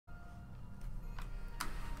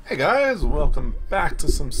Hey guys, welcome back to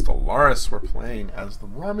some Stellaris. We're playing as the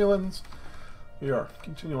Romulans. We are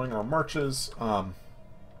continuing our marches.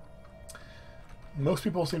 Most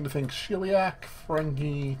people seem to think Shiliak,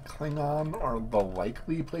 Ferengi, Klingon are the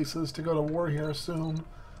likely places to go to war here soon.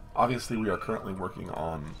 Obviously, we are currently working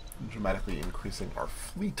on dramatically increasing our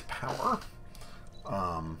fleet power.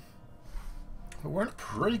 But we're in a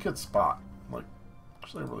pretty good spot. Like,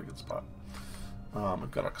 actually a really good spot.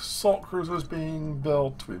 We've got assault cruisers being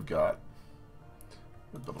built. We've built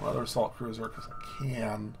another assault cruiser because I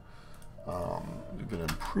can. We've been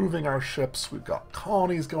improving our ships. We've got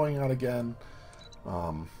colonies going out again.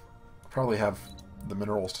 Probably have the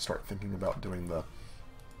minerals to start thinking about doing the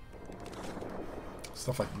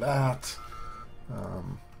stuff like that.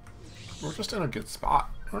 We're just in a good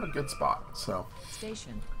spot. We're in a good spot. So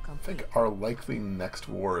Station I complete. think our likely next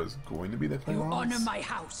war is going to be the Klingons. You honor my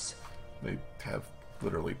house. They have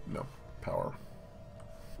literally no power.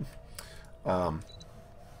 And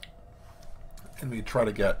we try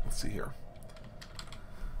to get, let's see here,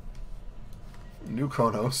 new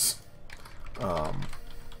Konos.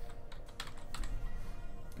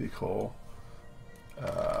 Be cool. Do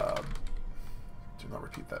not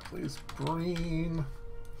repeat that, please. Breen.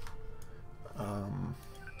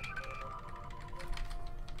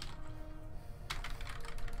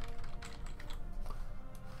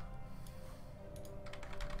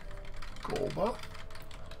 Golba.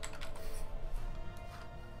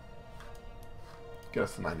 Get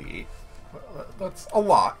us to 98. That's a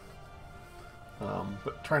lot.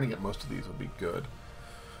 But trying to get most of these would be good.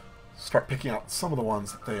 Start picking out some of the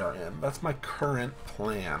ones that they are in. That's my current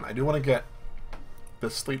plan. I do want to get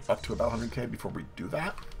this fleet up to about 100k before we do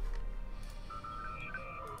that.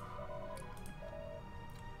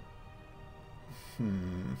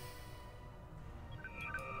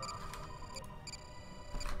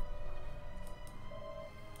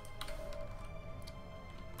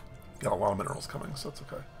 Got a lot of minerals coming, so that's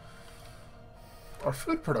okay. Our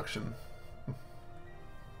food production.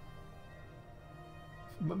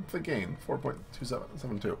 Monthly gain,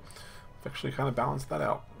 4.2772. We've actually kind of balanced that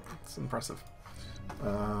out. It's impressive.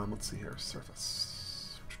 Let's see here.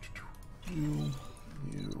 Surface. You.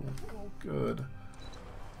 All good.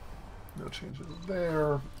 No changes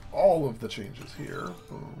there. All of the changes here.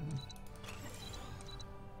 Boom.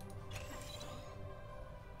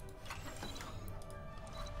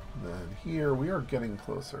 And then here, we are getting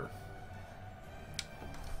closer.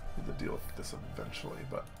 Need to deal with this eventually,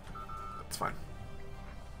 but that's fine.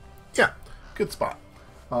 Yeah, good spot.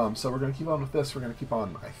 So we're going to keep on with this. We're going to keep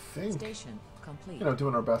on, I think, Station complete. you know,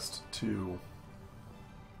 doing our best to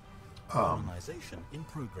colonization in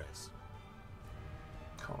progress.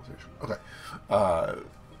 colonization. Okay.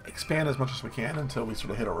 Expand as much as we can until we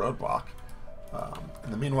sort of hit a roadblock.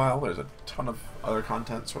 In the meanwhile, there's a ton of other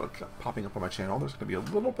content sort of popping up on my channel. There's going to be a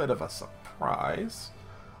little bit of a surprise,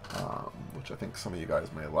 which I think some of you guys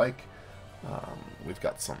may like. We've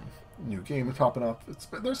got some new games popping up.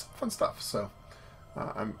 There's fun stuff. So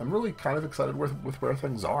I'm really kind of excited with where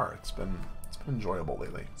things are. It's been enjoyable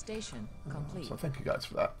lately. Station complete. So thank you guys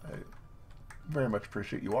for that. I very much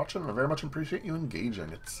appreciate you watching, and I very much appreciate you engaging.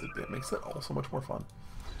 It makes it all so much more fun.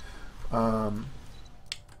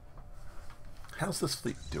 How's this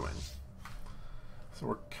fleet doing? So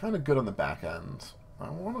we're kind of good on the back end. I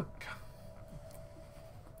want to...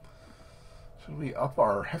 Should we up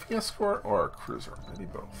our heavy escort or our cruiser? Maybe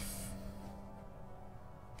both.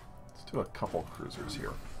 Let's do a couple cruisers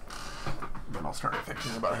here. Then I'll start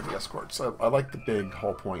thinking about heavy escorts. I like the big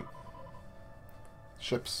hull point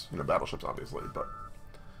ships, you know, battleships obviously, but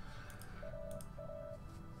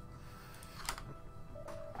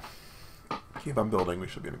keep on building, we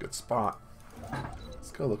should be in a good spot.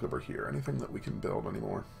 Let's go look over here. Anything that we can build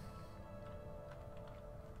anymore?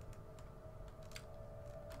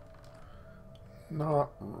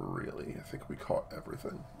 Not really. I think we caught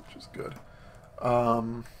everything, which is good.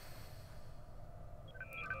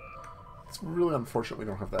 It's really unfortunate we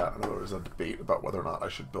don't have that. I know there's a debate about whether or not I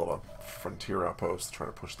should build a frontier outpost to try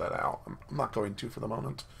to push that out. I'm not going to for the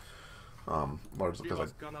moment. Largely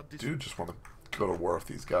because I do just want to go to war with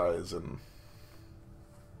these guys in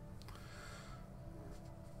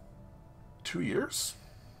 2 years?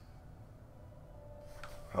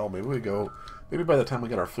 Hell, maybe by the time we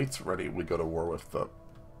get our fleets ready, we go to war with the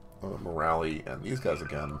Morale and these guys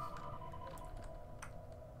again.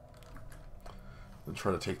 And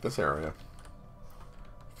try to take this area.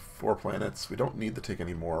 4 planets. We don't need to take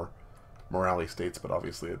any more Morale states, but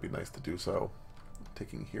obviously it'd be nice to do so.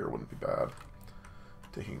 Taking here wouldn't be bad.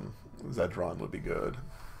 Taking Zedron would be good.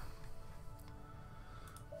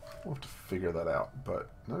 We'll have to figure that out,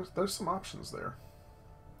 but there's some options there.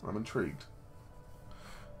 I'm intrigued.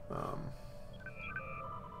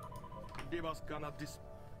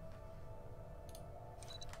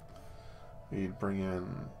 We'd bring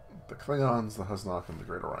in the Klingons, the Huznok, and the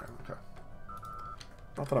Great Orion. Okay.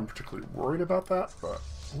 Not that I'm particularly worried about that, but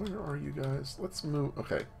where are you guys? Let's move.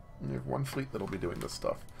 Okay. We have one fleet that'll be doing this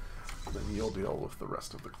stuff. And then you'll deal with the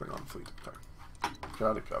rest of the Klingon fleet. Okay.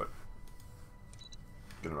 Got it, got it.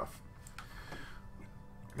 Good enough.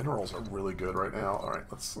 Minerals are really good right now. Alright,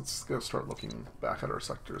 let's go start looking back at our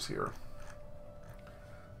sectors here.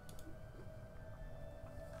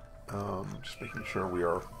 Just making sure we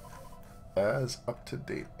are as up to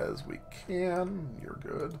date as we can. You're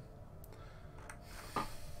good.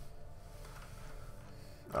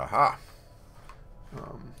 Aha.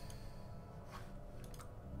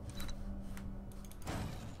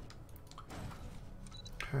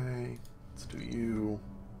 Okay, let's do you.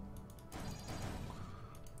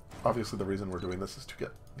 Obviously, the reason we're doing this is to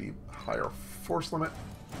get the higher force limit.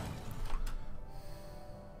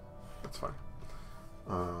 That's fine.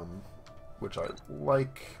 Which I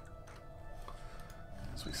like.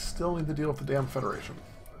 So we still need to deal with the damn Federation.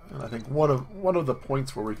 And I think one of the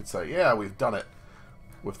points where we could say, yeah, we've done it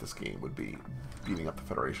with this game would be beating up the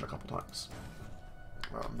Federation a couple times.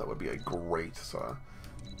 That would be a great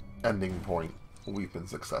ending point. We've been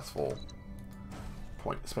successful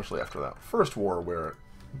point, especially after that first war where it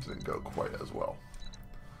didn't go quite as well.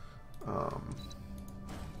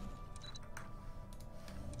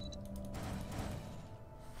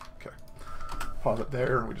 Okay. Pause it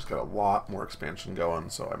there. We just got a lot more expansion going,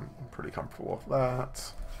 so I'm pretty comfortable with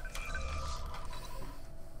that.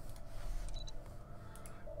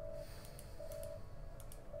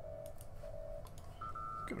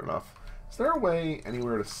 Good enough. Is there a way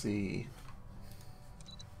anywhere to see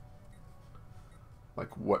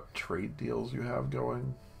like what trade deals you have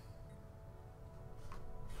going?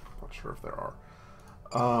 Not sure if there are.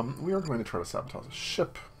 We are going to try to sabotage a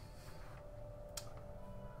ship.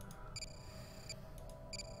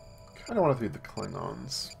 Kind of want to be the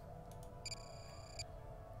Klingons.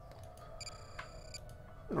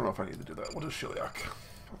 I don't know if I need to do that. We'll do Shiliak.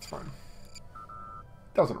 That's fine.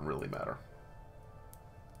 Doesn't really matter.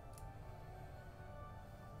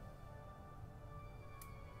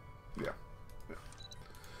 Yeah.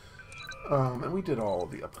 And we did all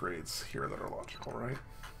of the upgrades here that are logical, right?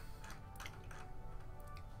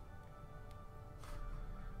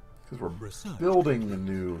 Because we're building the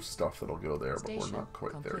new stuff that'll go there, but we're not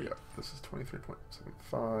quite there yet. This is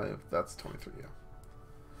 23.75. That's 23, yeah.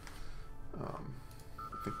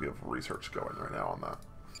 I think we have research going right now on that.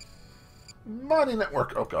 Mining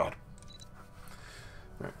network! Oh, God.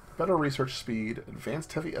 Right. Better research speed,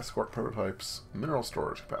 advanced heavy escort prototypes, mineral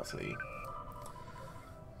storage capacity.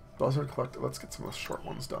 Buzzard collector. Let's get some of the short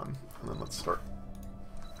ones done. And then let's start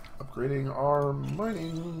upgrading our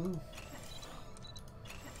mining.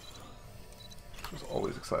 Which is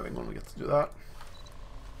always exciting when we get to do that.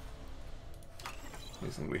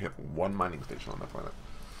 Amazing we have one mining station on that planet.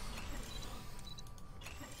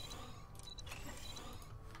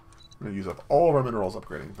 I'm going to use up all of our minerals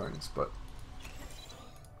upgrading things, but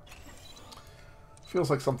feels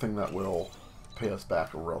like something that will pay us back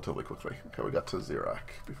relatively quickly. Okay, we got to Xerac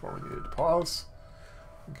before we needed to pause.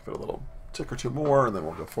 Give it a little tick or two more, and then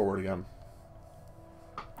we'll go forward again.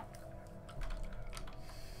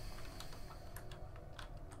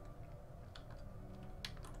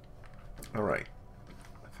 Alright.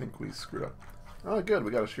 I think we screwed up. Oh, good. We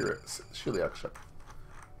got a Shiliak ship.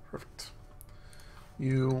 Perfect.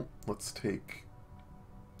 Let's take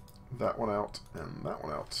that one out and that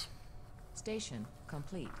one out. Station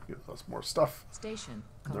complete. Gives us more stuff. Station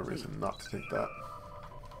No complete. reason not to take that.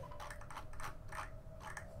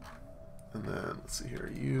 And then, let's see here.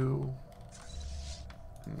 You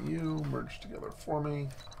and you merge together for me.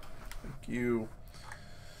 Thank you.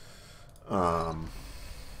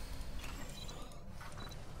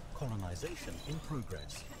 Colonization in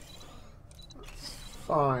progress. That's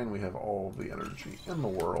fine. We have all the energy in the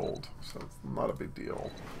world, so it's not a big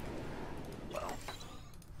deal. Wow.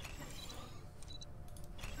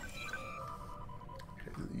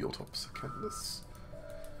 Okay, the Yultop Secundus.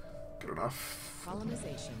 Good enough.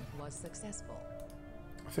 Colonization was successful.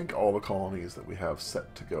 I think all the colonies that we have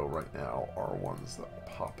set to go right now are ones that will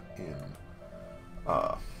pop in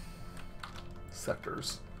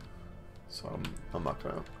sectors. So I'm not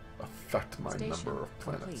going to affect my number of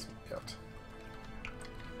planets yet.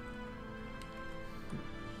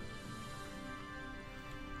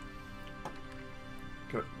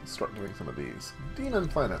 Good. Let's start doing some of these. Demon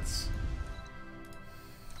planets.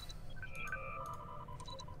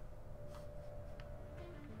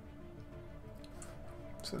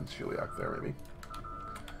 Send Sheliak there, maybe.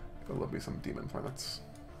 There will be some demon planets.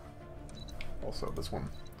 Also, this one.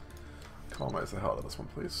 Colonize the hell out of this one,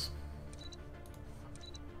 please.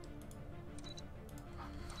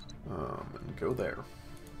 And go there.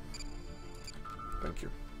 Thank you.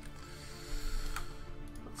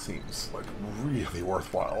 It seems like really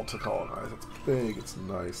worthwhile to colonize. It's big, it's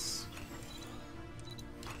nice.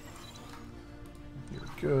 You're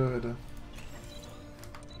good.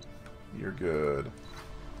 You're good.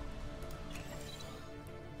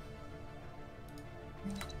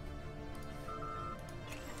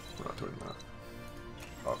 We're not doing that,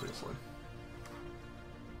 obviously.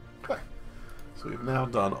 Okay. So we've now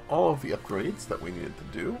done all of the upgrades that we needed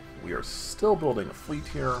to do. We are still building a fleet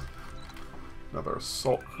here. Another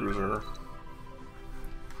assault cruiser.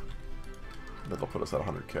 That'll put us at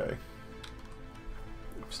 100k.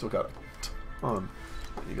 We've still got a ton.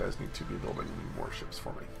 You guys need to be building more ships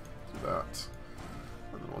for me. Do that.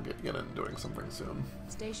 And then we'll get in doing something soon.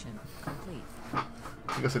 Station complete.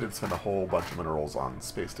 I guess I did spend a whole bunch of minerals on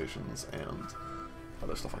space stations and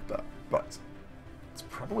other stuff like that. But it's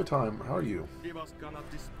probably time. How are you?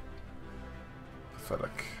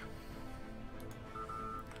 Pathetic.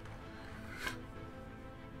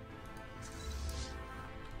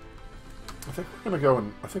 I think we're gonna go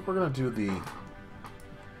and I think we're gonna do the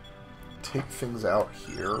take things out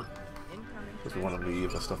here because we want to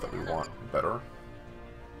leave the stuff that we want better.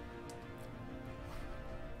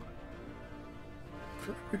 I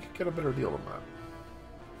feel like we could get a better deal than that.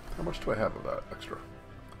 How much do I have of that extra?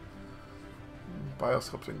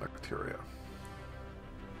 Biosculpting bacteria.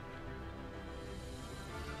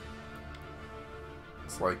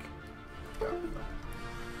 It's like...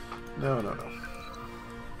 Yeah, no. No.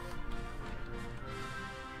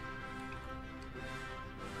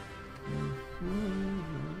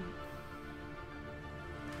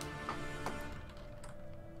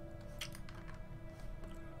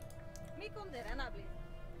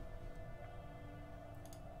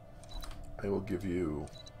 I will give you...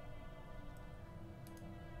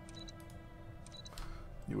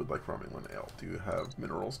 You would like Romulan ale. Do you have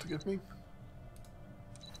minerals to give me?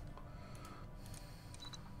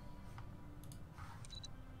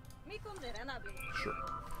 Sure.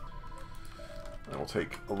 I will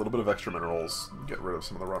take a little bit of extra minerals, get rid of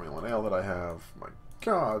some of the Romulan ale that I have. My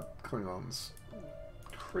god, Klingons.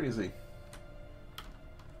 Crazy.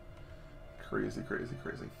 Crazy.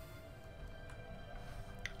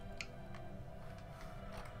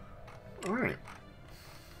 Alright.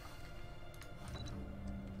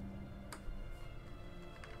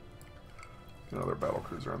 Another battle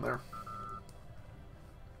cruiser in there.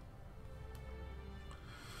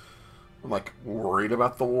 I'm like worried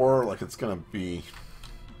about the war, like it's gonna be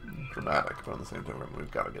dramatic, but at the same time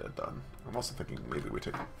we've got to get it done. I'm also thinking maybe we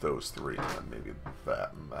take those three and then maybe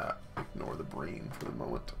that and that. Ignore the brain for the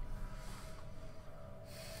moment.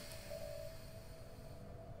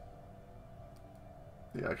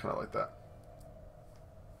 Yeah, I kind of like that.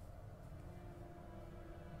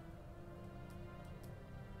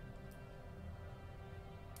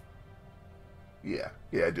 Yeah,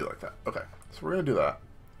 I do like that. Okay, so we're going to do that.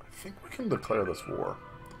 I think we can declare this war.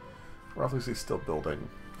 We're obviously still building,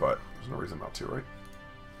 but there's no reason not to, right?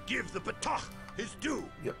 Give the Patak his due.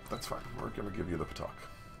 Yep, that's fine. We're going to give you the Patak.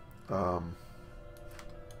 I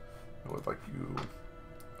would like you...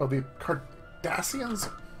 Oh, the Cardassians?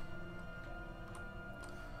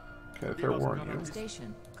 Okay, declare war on you.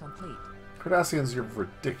 Station complete. Cardassians, you're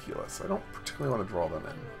ridiculous. I don't particularly want to draw them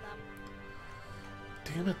in.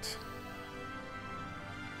 Damn it.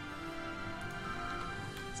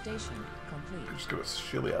 Station complete. Just go to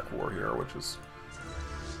Sheliak War here, which is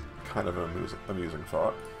kind of an amusing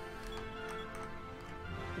thought.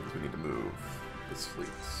 Means we need to move this fleet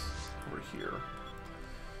over here.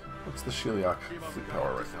 What's the Sheliak fleet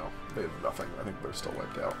power right now? They have nothing. I think they're still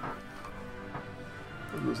wiped out.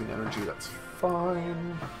 We're losing energy, that's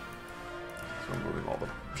fine. So I'm moving all the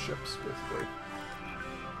ships, basically.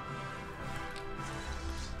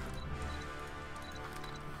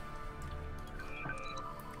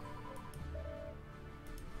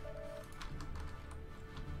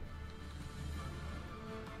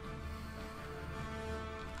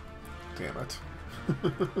 Damn it.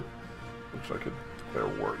 Wish I could declare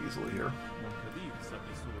war easily here.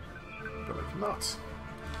 But I cannot.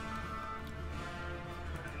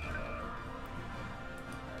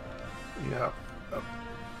 Yeah.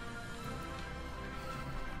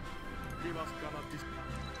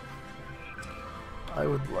 I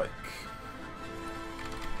would like...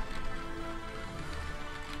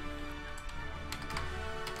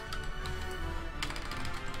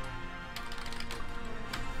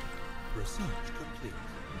 Research complete.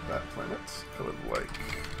 That planet. I would like...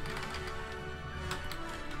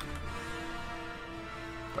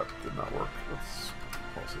 That did not work. Let's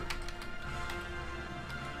pause it.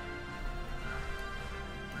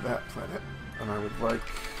 That planet. And I would like...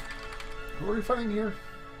 Who are we fighting here?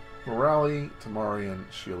 Morali, Tamarian,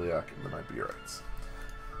 Sheliak, and the Nibirites.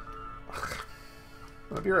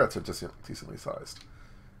 The Nibirites are just decently sized.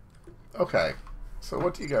 Okay, so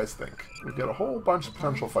what do you guys think? We've got a whole bunch of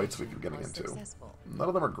potential fights we could be getting into. None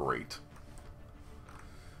of them are great.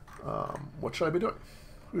 What should I be doing?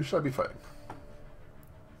 Who should I be fighting?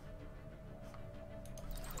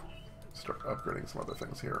 Start upgrading some other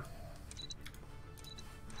things here.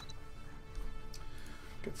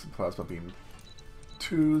 Get some plasma beam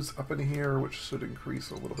 2s up in here, which should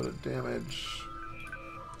increase a little bit of damage.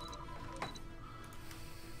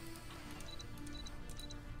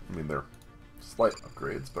 I mean, they're slight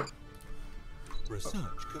upgrades, but research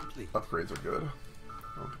complete. Upgrades are good.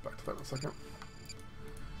 I'll get back to that in a second.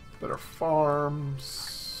 Better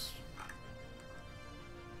farms.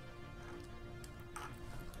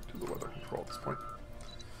 Do the weather control at this point.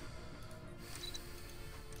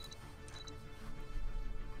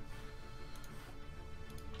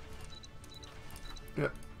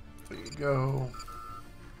 Yep, there you go.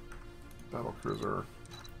 Battle cruiser.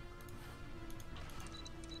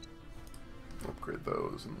 Upgrade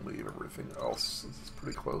those and leave everything else since it's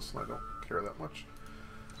pretty close and I don't care that much.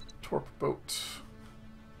 Torp boat.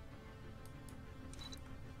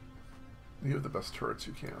 You have the best turrets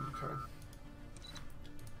you can, okay.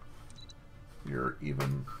 You're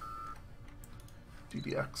even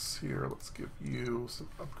DDX here. Let's give you some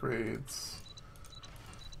upgrades.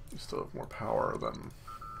 You still have more power than...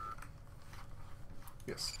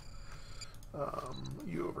 Yes.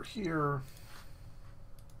 You over here.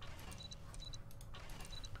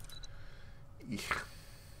 Eek.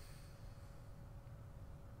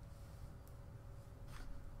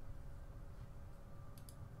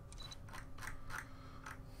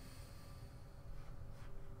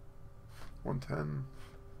 $110.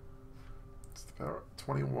 It's the power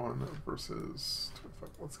 21 versus 25.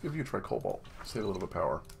 Let's give you a tri-cobalt. Save a little bit of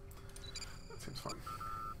power. That seems fine.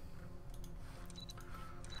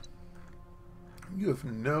 You have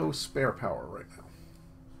no spare power right now.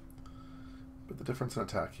 But the difference in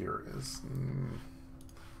attack here is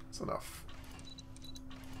it's enough.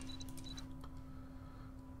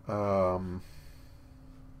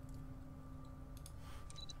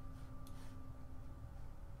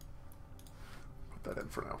 Put that in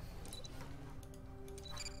for now.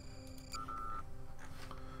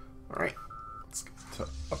 Alright, let's get to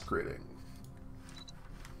upgrading.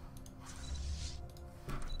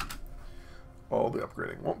 All the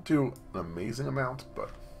upgrading. Won't do an amazing amount,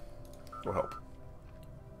 but it'll help.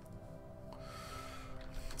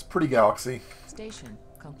 It's pretty galaxy. Station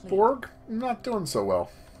complete. Borg, not doing so well.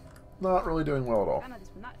 Not really doing well at all.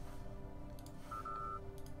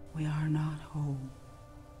 We are not whole.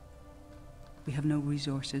 We have no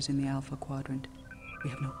resources in the Alpha Quadrant. We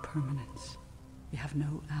have no permanence. We have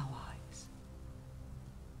no allies.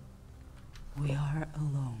 We are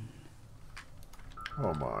alone.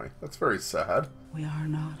 Oh my, that's very sad. We are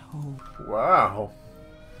not whole. Wow.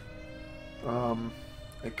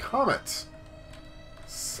 A comet.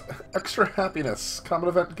 Extra happiness. Comet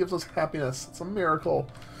event gives us happiness. It's a miracle.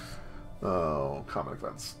 Oh, comet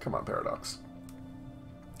events. Come on, Paradox.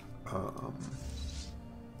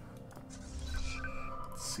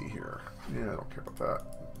 Let's see here. Yeah, I don't care about that.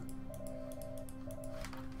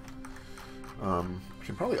 We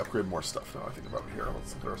can probably upgrade more stuff now I think about it here.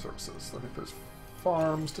 Let's look at our services. I think there's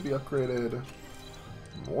farms to be upgraded.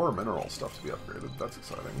 More mineral stuff to be upgraded. That's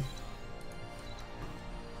exciting.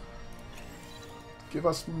 Give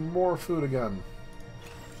us more food again.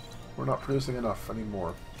 We're not producing enough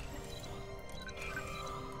anymore.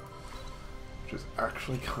 Which is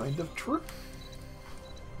actually kind of true.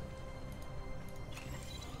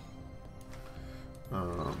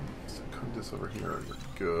 Secundus over here. You're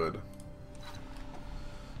good.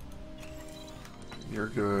 You're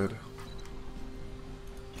good.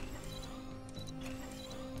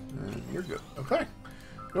 And you're good. Okay.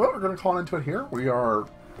 You know what? We're going to call into it here. We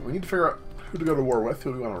need to figure out who to go to war with.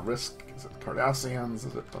 Who do we want to risk? Is it Cardassians?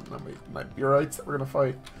 Is it the Nibirites that we're going to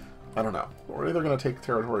fight? I don't know. But we're either going to take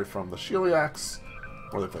territory from the Sheliaks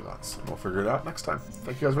or the Klingons. And we'll figure it out next time.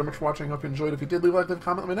 Thank you guys very much for watching. Hope you enjoyed. If you did, leave a like, leave a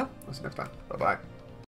comment, let me know. I'll see you next time. Bye-bye.